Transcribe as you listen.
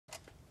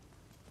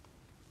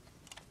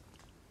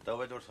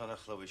Dywed wrth hwnna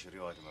chlywys i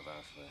rioed yma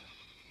fath fe.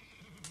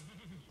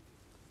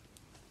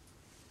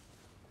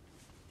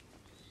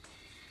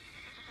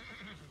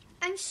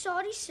 I'm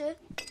sorry, sir.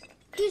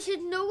 He's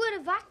had nowhere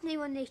of that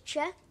new in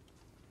nature.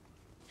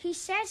 He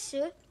says,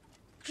 sir,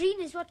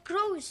 green is what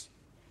grows,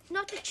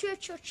 not a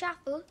church or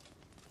chapel.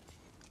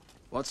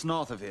 What's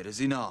north of here, does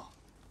he know?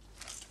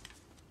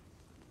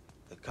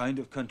 The kind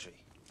of country?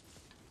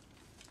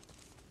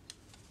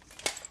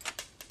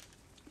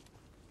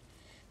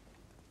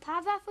 Pa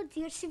fath o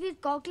dir sydd fydd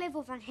gogledd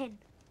o fan hyn?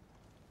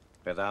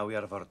 Be ddaw i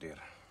arfordir.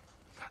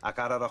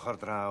 Ac ar yr ochr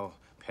draw,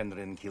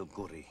 penryn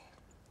Cilgwri.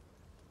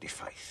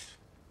 Diffaith.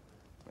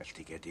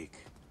 Melltigedig.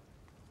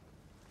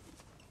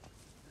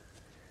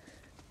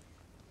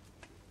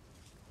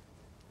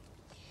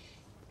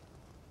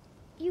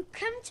 You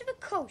come to the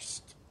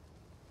coast.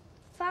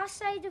 Far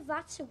side of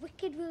that's a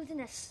wicked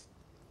wilderness.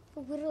 A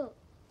wirral.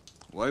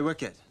 Why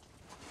wicked?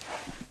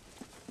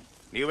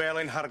 Ni wel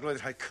ein harglwydd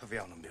rhai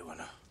cyfiawn yn byw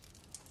yna.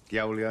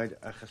 Giawliaid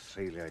a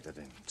chythreiliaid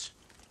ydynt.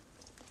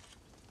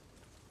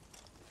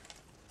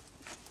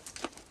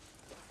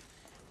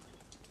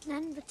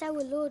 None but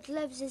our Lord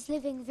loves his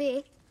living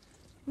there.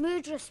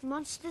 Murderous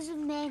monsters of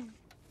men.